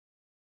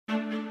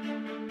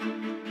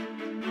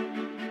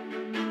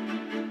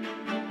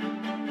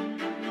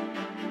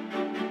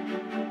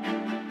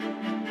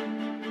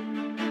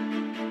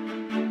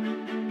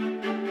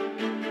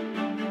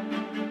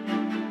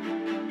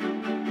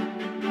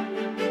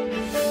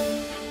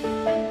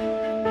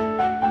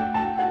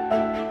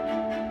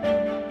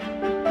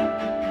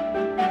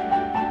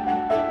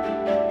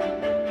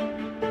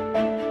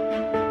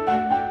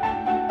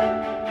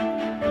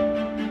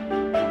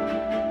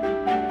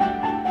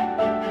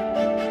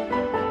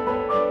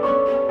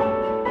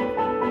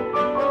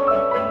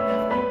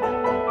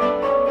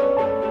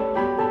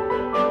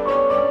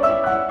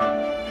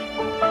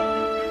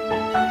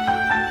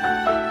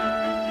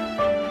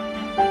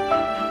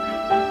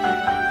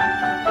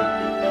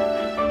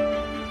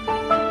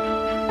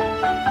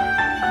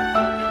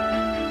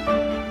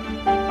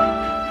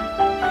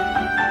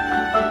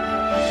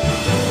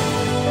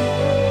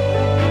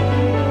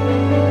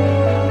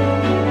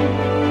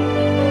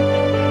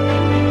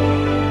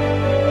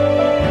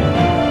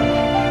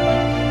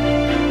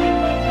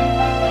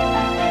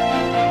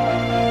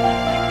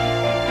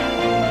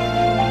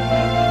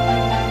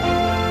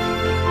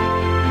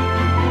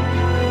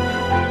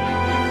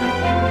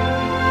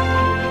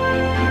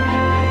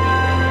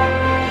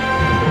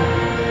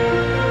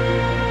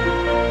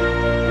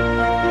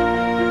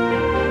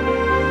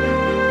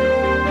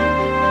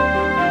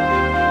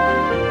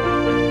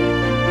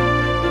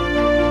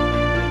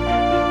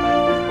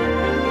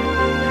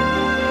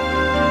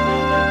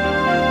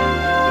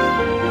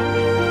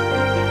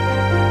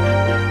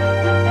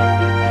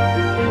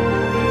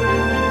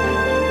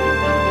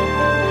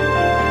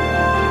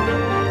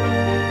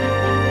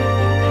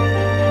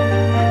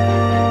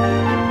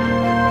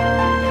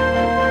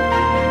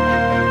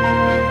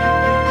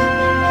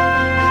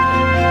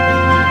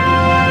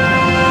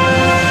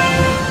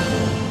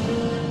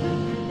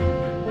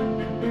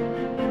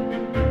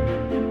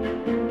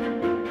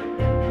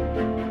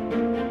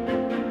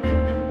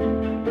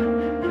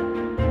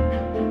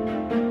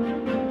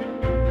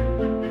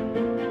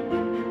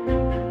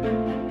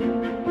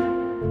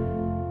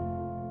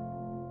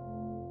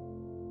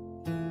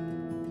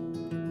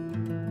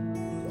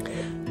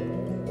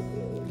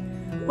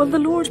Well, the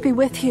Lord be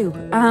with you,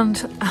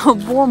 and a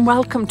warm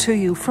welcome to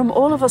you from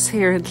all of us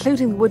here,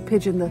 including the wood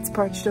pigeon that's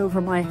perched over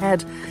my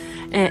head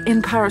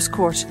in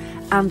Powerscourt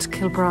and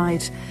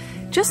Kilbride.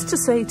 Just to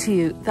say to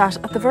you that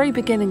at the very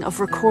beginning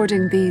of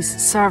recording these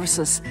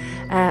services,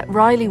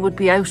 Riley would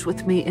be out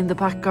with me in the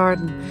back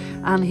garden,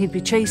 and he'd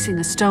be chasing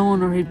a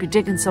stone or he'd be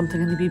digging something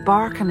and he'd be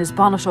barking his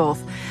bonnet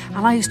off,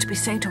 and I used to be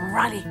saying to him,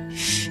 "Riley,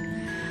 shh."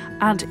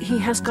 And he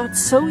has got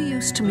so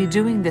used to me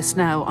doing this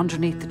now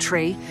underneath the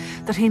tree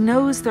that he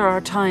knows there are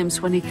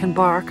times when he can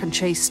bark and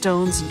chase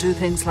stones and do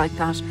things like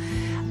that.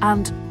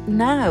 And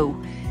now,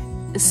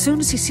 as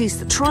soon as he sees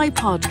the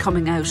tripod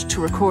coming out to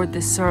record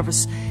this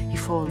service, he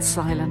falls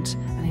silent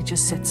and he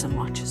just sits and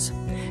watches.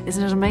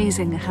 Isn't it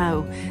amazing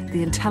how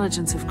the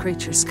intelligence of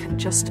creatures can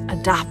just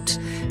adapt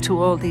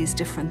to all these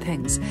different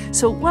things?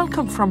 So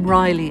welcome from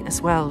Riley as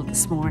well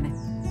this morning.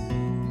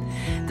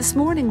 This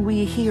morning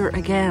we hear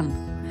again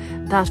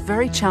that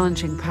very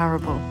challenging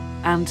parable,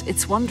 and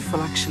it's wonderful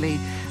actually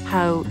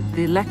how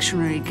the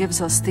lectionary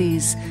gives us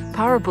these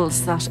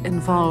parables that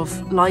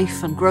involve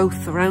life and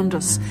growth around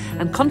us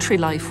and country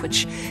life,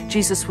 which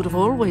Jesus would have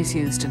always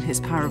used in his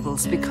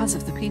parables because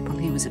of the people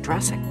he was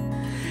addressing.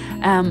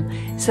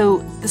 So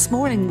this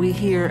morning we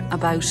hear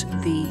about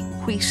the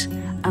wheat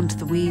and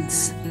the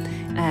weeds,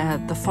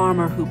 the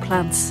farmer who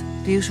plants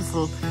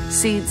beautiful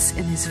seeds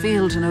in his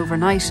field, and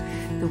overnight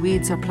the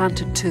weeds are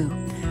planted too,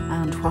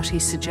 and what he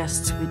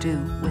suggests we do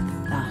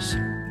with that.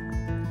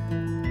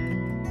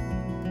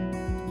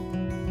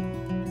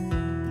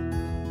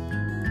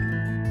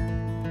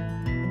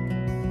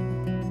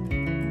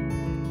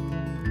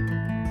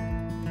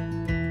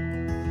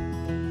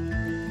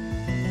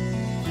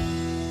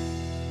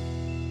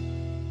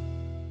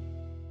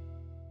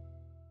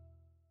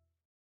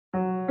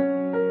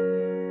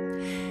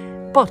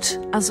 But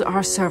as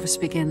our service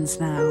begins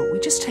now, we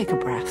just take a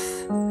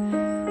breath,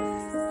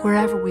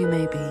 wherever we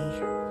may be,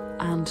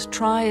 and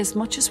try as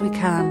much as we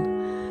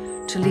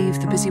can to leave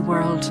the busy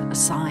world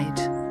aside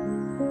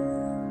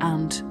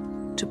and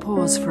to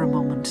pause for a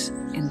moment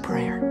in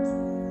prayer.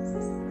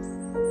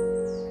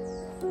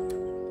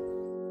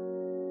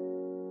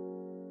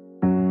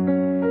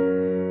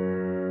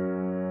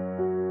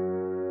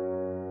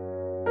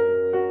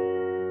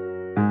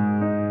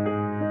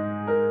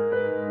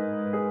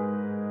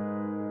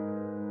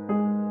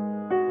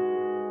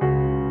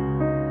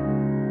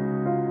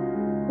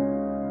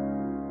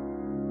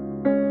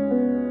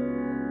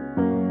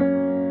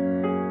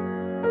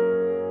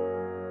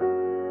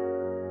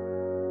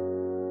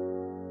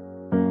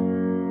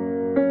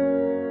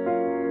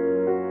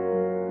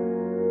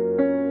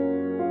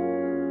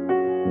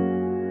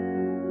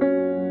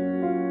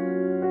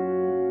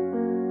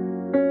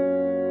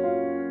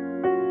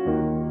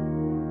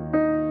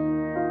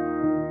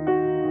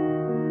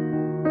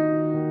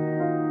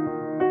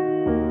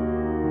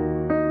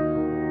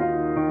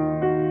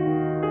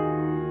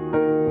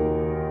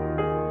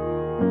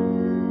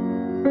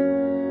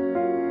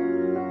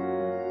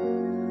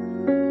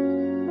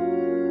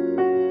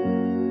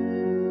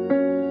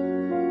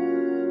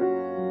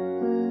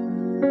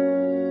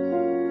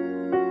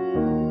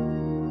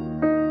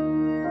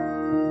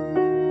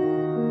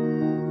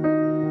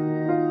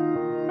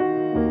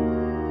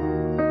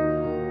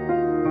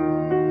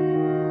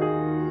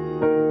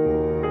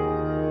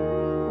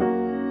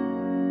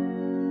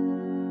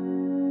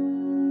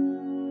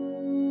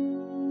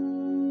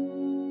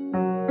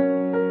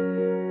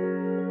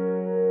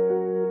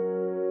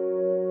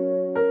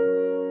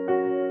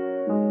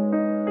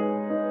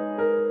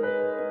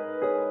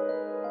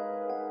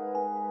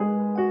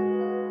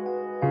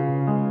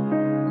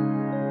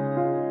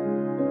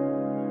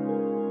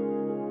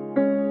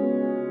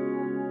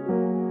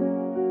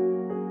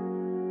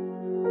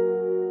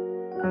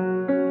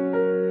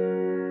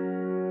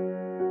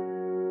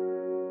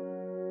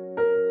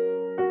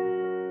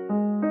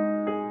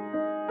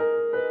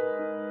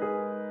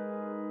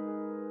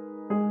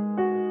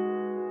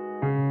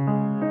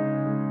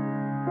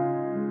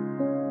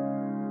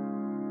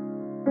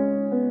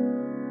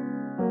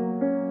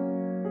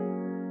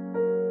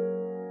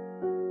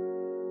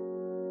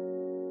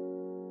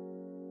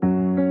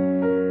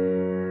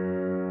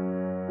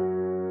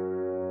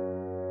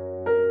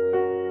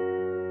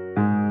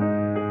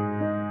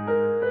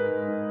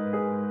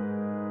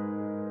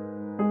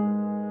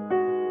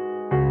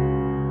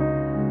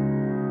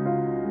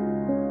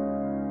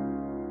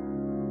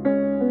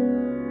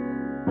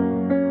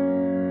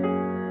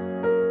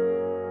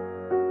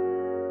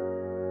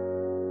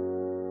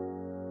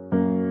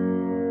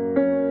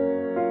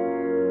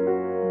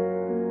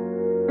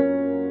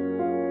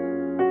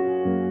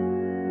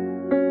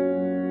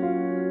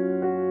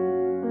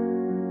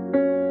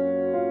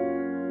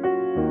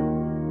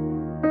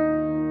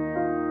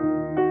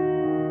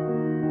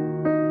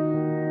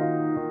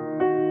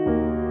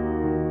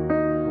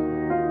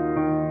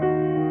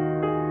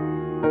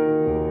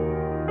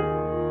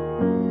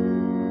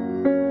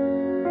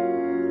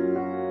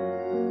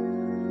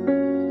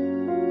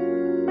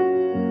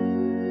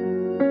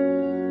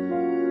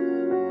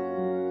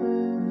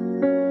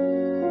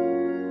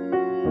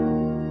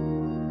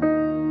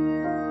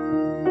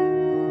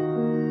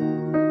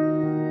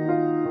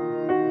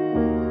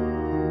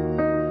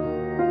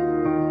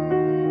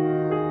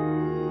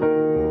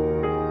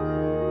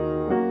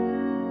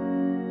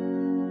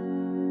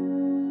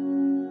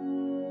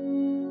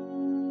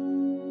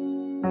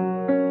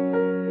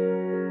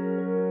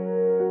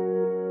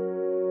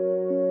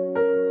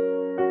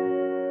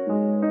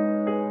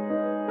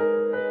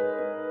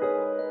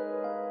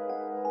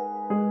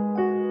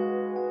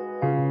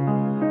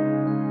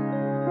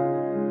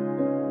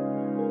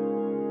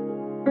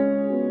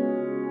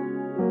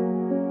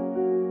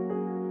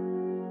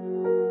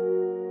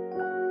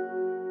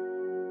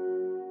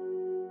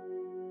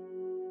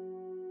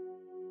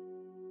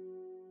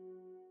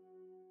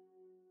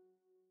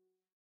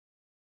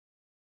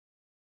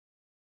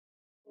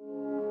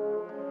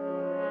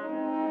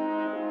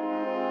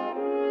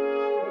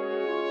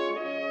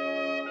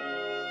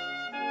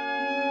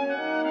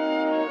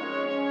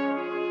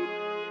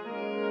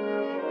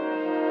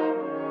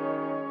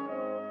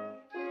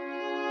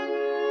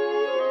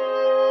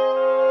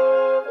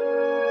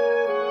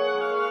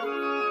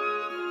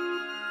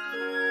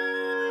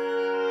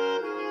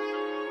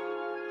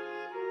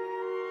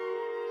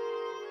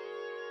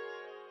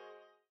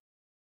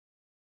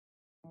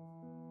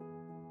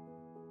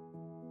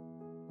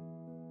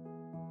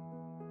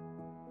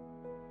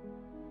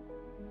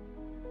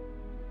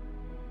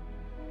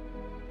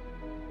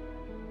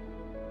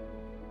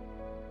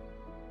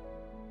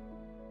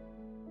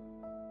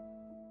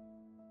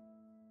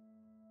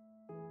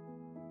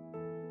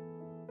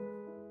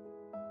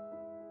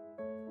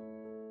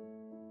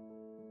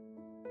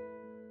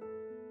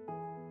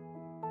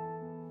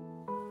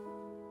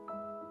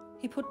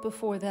 he put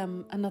before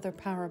them another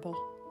parable.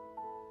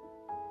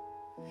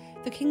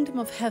 The kingdom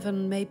of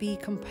heaven may be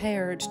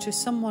compared to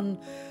someone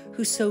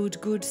who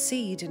sowed good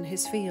seed in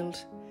his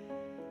field.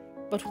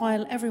 But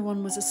while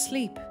everyone was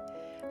asleep,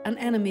 an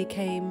enemy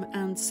came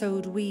and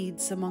sowed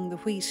weeds among the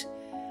wheat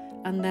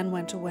and then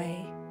went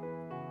away.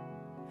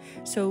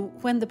 So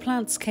when the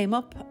plants came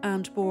up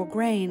and bore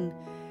grain,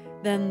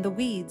 then the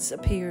weeds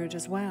appeared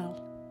as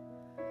well.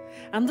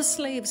 And the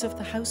slaves of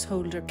the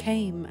householder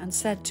came and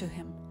said to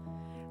him,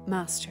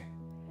 "Master,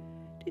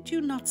 did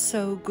you not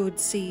sow good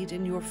seed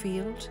in your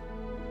field?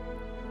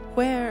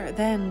 Where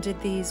then did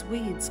these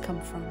weeds come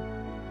from?"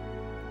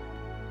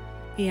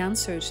 He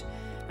answered,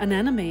 "An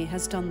enemy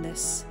has done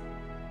this."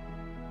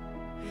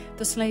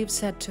 The slave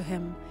said to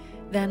him,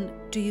 "Then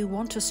do you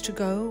want us to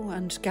go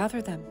and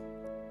gather them?"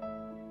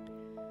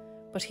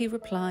 But he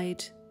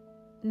replied,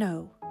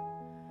 "No,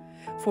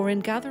 for in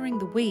gathering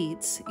the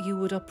weeds you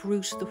would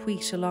uproot the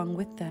wheat along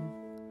with them.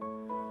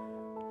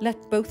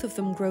 Let both of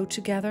them grow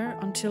together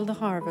until the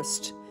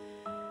harvest.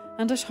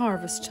 And at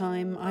harvest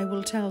time I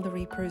will tell the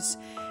reapers,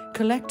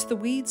 'Collect the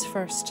weeds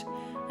first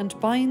and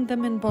bind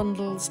them in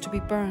bundles to be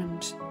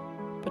burned,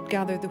 but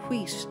gather the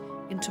wheat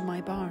into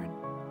my barn.'"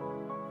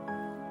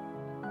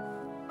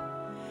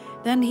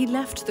 Then he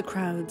left the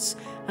crowds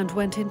and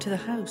went into the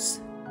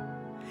house.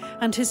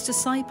 And his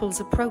disciples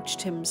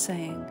approached him,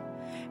 saying,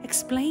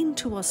 "Explain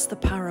to us the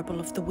parable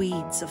of the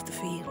weeds of the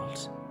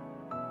field."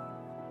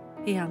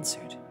 He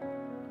answered,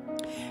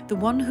 "The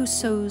one who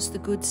sows the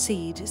good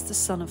seed is the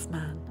Son of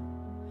Man.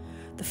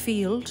 The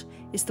field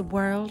is the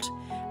world,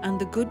 and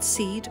the good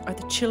seed are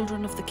the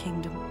children of the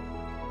kingdom.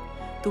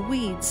 The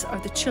weeds are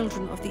the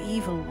children of the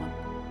evil one,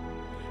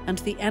 and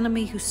the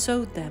enemy who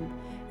sowed them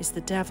is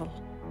the devil.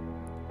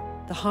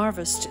 The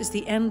harvest is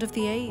the end of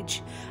the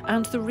age,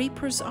 and the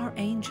reapers are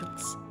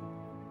angels.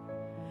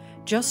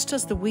 Just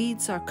as the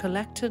weeds are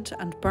collected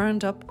and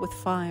burned up with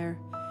fire,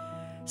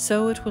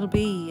 so it will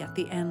be at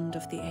the end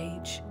of the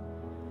age.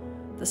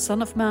 The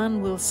Son of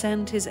Man will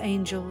send his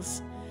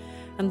angels,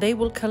 and they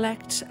will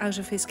collect out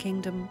of his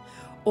kingdom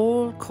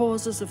all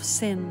causes of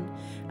sin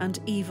and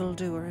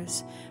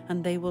evildoers,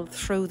 and they will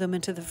throw them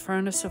into the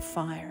furnace of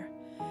fire,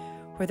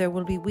 where there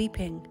will be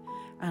weeping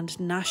and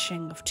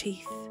gnashing of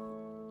teeth.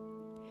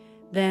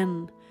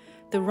 Then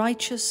the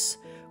righteous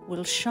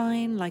will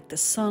shine like the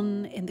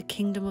sun in the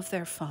kingdom of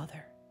their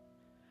Father.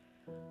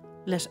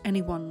 Let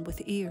anyone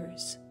with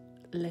ears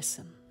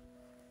listen."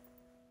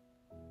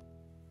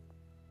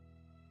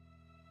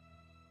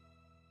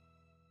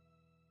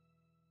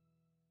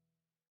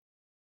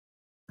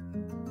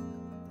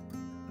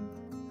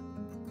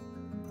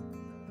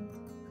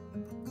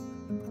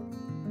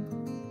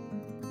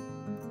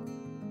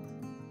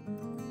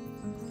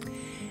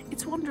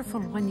 It's wonderful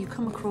when you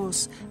come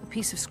across a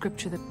piece of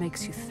scripture that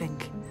makes you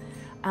think.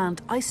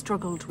 And I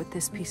struggled with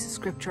this piece of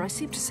scripture. I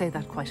seem to say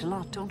that quite a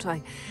lot, don't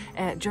I?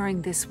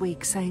 During this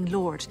week, saying,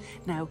 "Lord,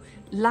 now,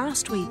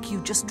 last week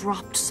you just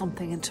dropped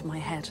something into my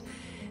head.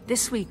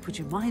 This week, would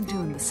you mind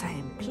doing the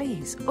same?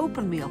 Please,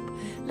 open me up.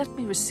 Let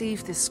me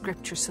receive this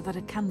scripture so that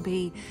it can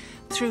be,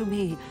 through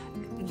me,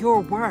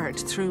 your word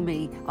through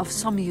me, of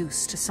some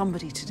use to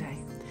somebody today."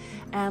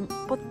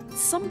 But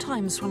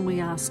sometimes when we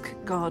ask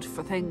God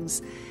for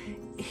things,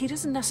 he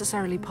doesn't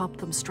necessarily pop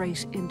them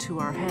straight into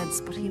our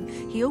heads, but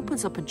he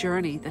opens up a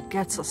journey that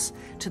gets us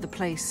to the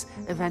place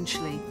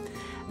eventually.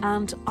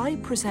 And I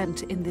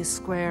present in this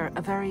square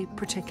a very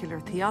particular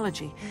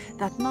theology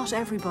that not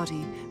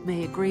everybody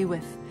may agree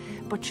with.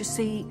 But you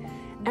see,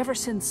 ever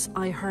since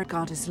I heard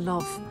God is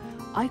love,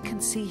 I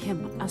can see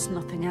him as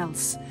nothing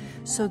else.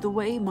 So the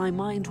way my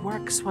mind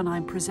works when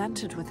I'm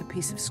presented with a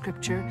piece of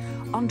scripture,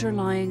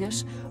 underlying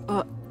it,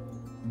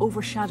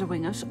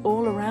 overshadowing it,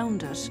 all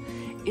around it,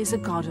 is a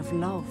God of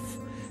love.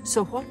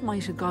 So what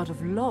might a God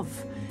of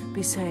love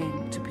be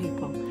saying to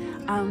people?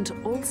 And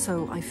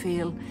also I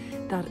feel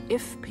that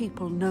if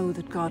people know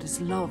that God is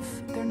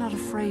love, they're not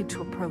afraid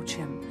to approach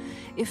him.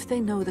 If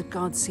they know that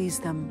God sees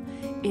them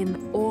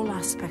in all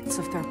aspects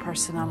of their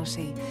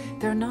personality,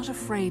 they're not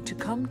afraid to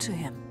come to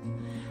him.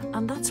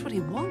 And that's what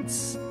he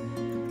wants.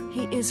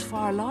 He is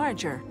far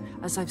larger,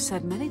 as I've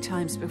said many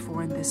times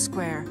before in this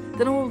square,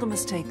 than all the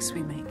mistakes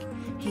we make.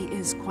 He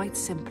is quite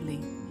simply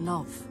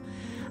love.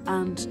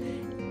 And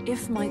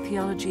if my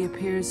theology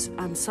appears,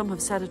 and some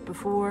have said it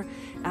before,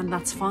 and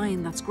that's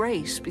fine, that's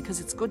great, because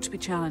it's good to be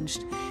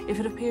challenged. If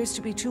it appears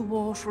to be too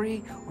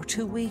watery or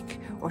too weak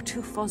or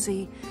too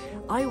fuzzy,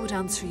 I would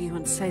answer you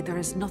and say there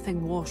is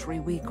nothing watery,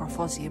 weak or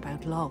fuzzy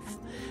about love.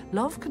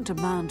 Love can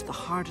demand the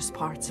hardest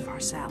parts of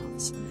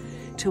ourselves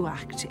to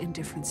act in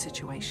different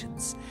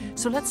situations.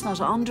 So let's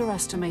not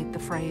underestimate the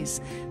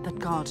phrase that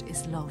God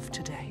is love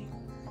today.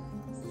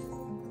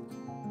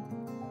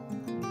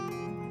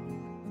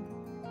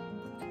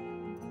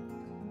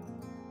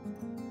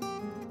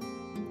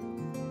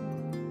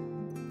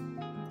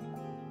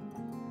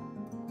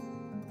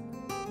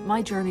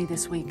 My journey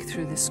this week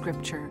through this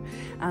scripture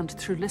and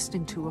through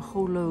listening to a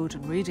whole load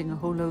and reading a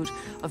whole load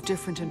of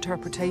different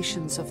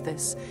interpretations of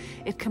this,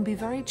 it can be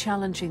very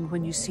challenging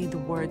when you see the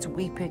words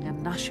weeping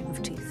and gnashing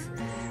of teeth.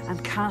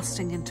 and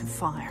casting into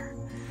fire.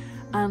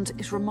 And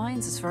it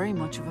reminds us very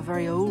much of a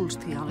very old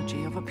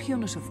theology, of a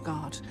punitive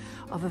God,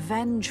 of a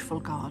vengeful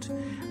God.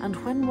 And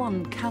when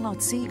one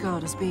cannot see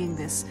God as being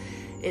this,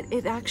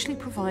 it actually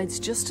provides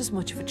just as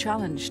much of a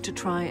challenge to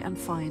try and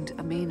find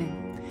a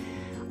meaning.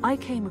 I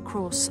came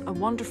across a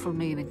wonderful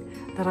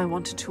meaning that I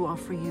wanted to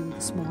offer you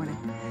this morning.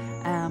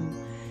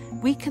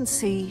 We can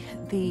see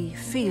the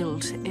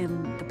field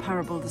in the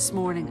parable this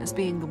morning as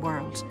being the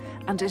world,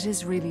 and it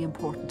is really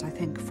important, I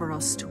think, for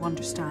us to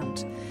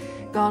understand.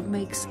 God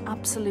makes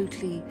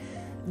absolutely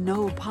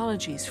no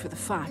apologies for the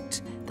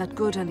fact that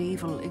good and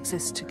evil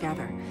exist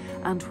together.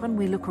 And when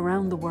we look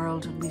around the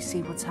world and we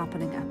see what's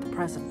happening at the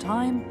present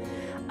time,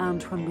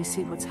 and when we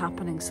see what's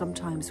happening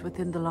sometimes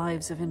within the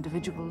lives of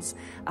individuals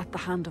at the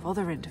hand of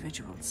other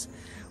individuals,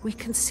 we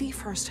can see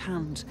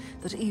firsthand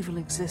that evil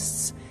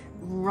exists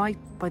right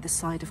by the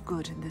side of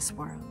good in this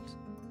world.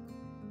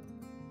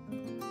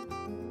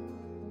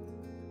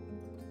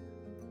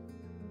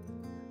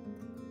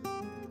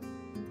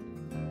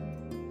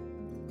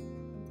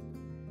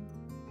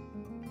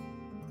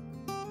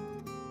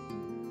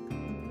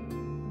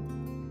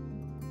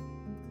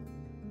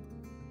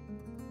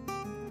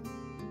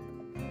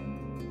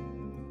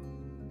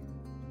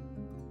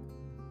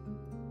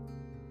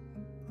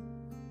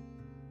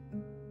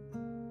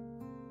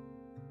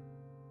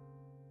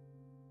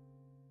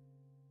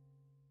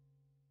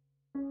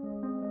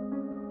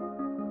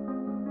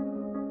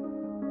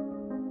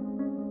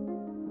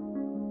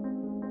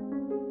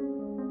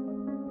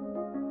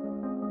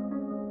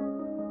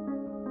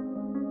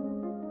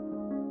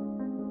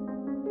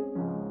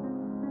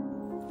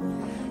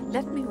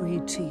 Let me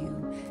read to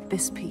you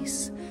this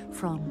piece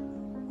from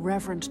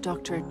Reverend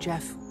Dr.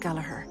 Jeff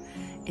Gallagher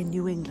in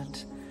New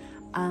England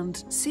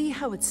and see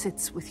how it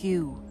sits with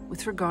you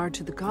with regard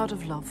to the God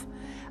of love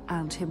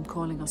and Him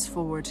calling us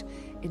forward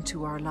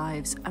into our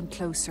lives and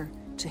closer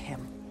to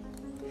Him.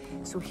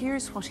 So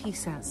here's what he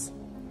says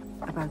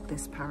about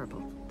this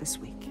parable this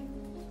week.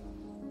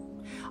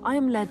 I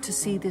am led to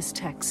see this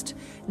text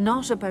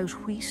not about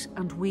wheat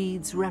and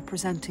weeds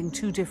representing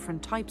two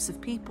different types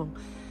of people.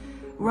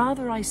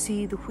 Rather, I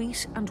see the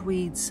wheat and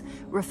weeds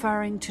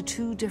referring to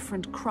two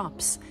different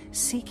crops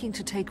seeking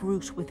to take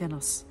root within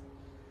us.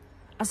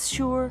 As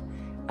sure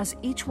as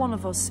each one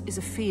of us is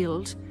a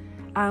field,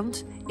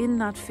 and in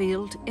that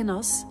field, in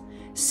us,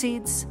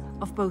 seeds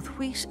of both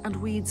wheat and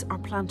weeds are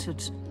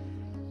planted.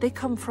 They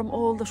come from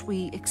all that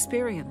we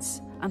experience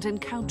and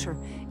encounter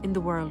in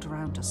the world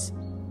around us.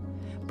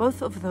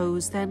 Both of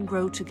those then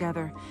grow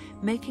together,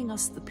 making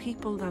us the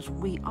people that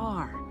we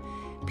are.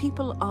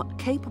 People are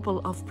capable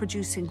of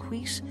producing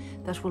wheat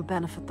that will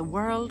benefit the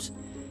world,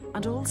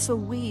 and also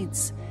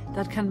weeds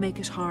that can make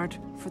it hard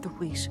for the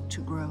wheat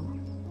to grow.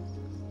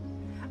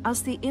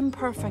 As the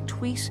imperfect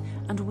wheat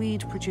and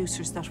weed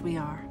producers that we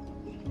are,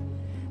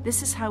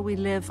 this is how we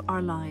live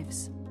our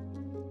lives.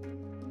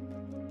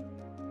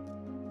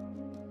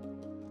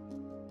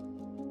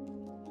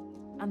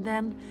 And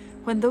then,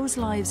 when those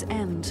lives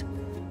end,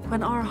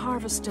 when our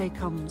harvest day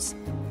comes,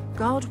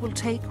 God will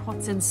take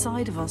what's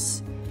inside of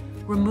us,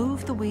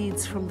 remove the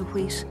weeds from the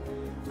wheat,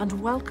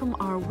 and welcome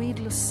our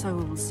weedless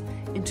souls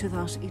into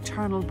that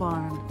eternal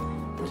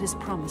barn that is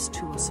promised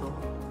to us all.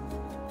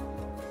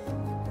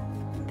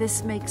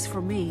 This makes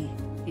for me,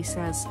 he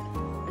says,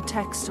 a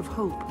text of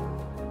hope,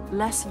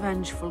 less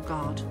vengeful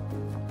God,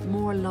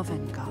 more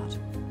loving God.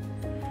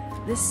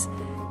 This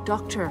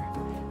doctor,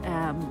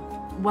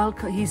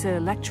 he's a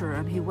lecturer,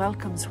 and he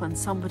welcomes when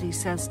somebody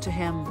says to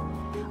him,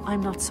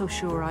 I'm not so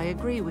sure I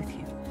agree with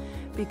you,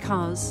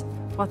 because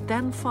what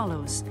then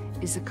follows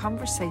is a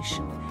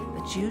conversation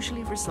that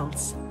usually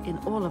results in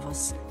all of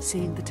us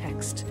seeing the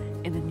text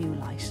in a new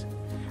light.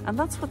 And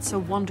that's what's so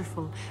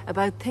wonderful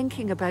about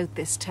thinking about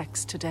this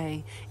text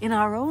today in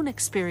our own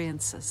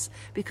experiences,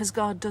 because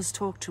God does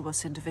talk to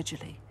us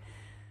individually.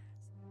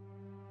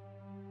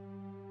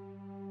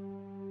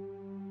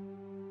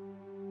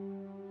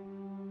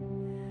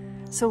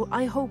 So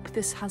I hope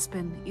this has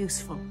been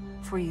useful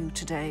for you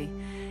today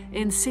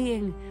in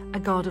seeing a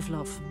God of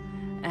love.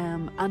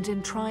 And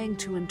in trying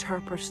to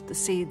interpret the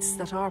seeds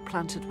that are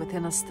planted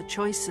within us, the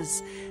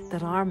choices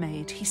that are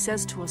made. He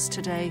says to us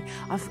today,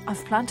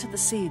 I've planted the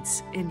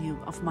seeds in you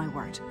of my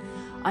word.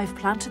 I've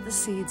planted the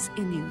seeds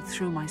in you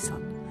through my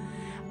Son,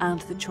 and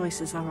the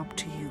choices are up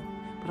to you.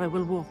 But I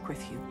will walk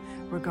with you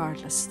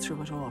regardless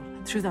through it all,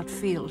 through that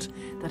field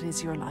that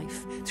is your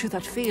life, through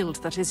that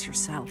field that is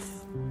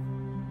yourself.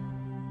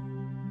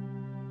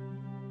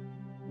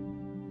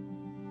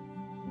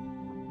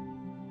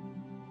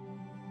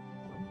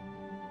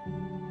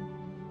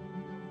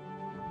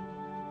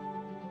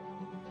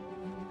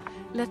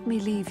 Let me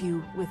leave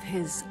you with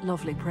his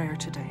lovely prayer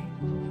today.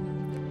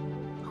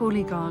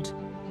 Holy God,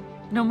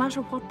 no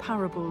matter what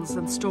parables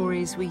and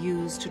stories we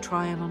use to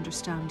try and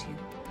understand you,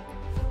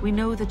 we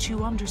know that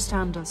you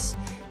understand us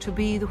to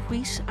be the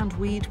wheat and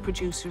weed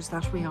producers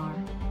that we are.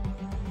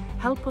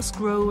 Help us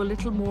grow a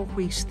little more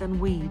wheat than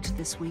weed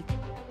this week,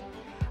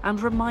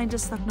 and remind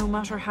us that no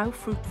matter how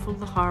fruitful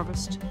the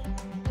harvest,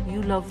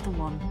 you love the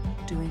one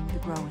doing the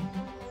growing.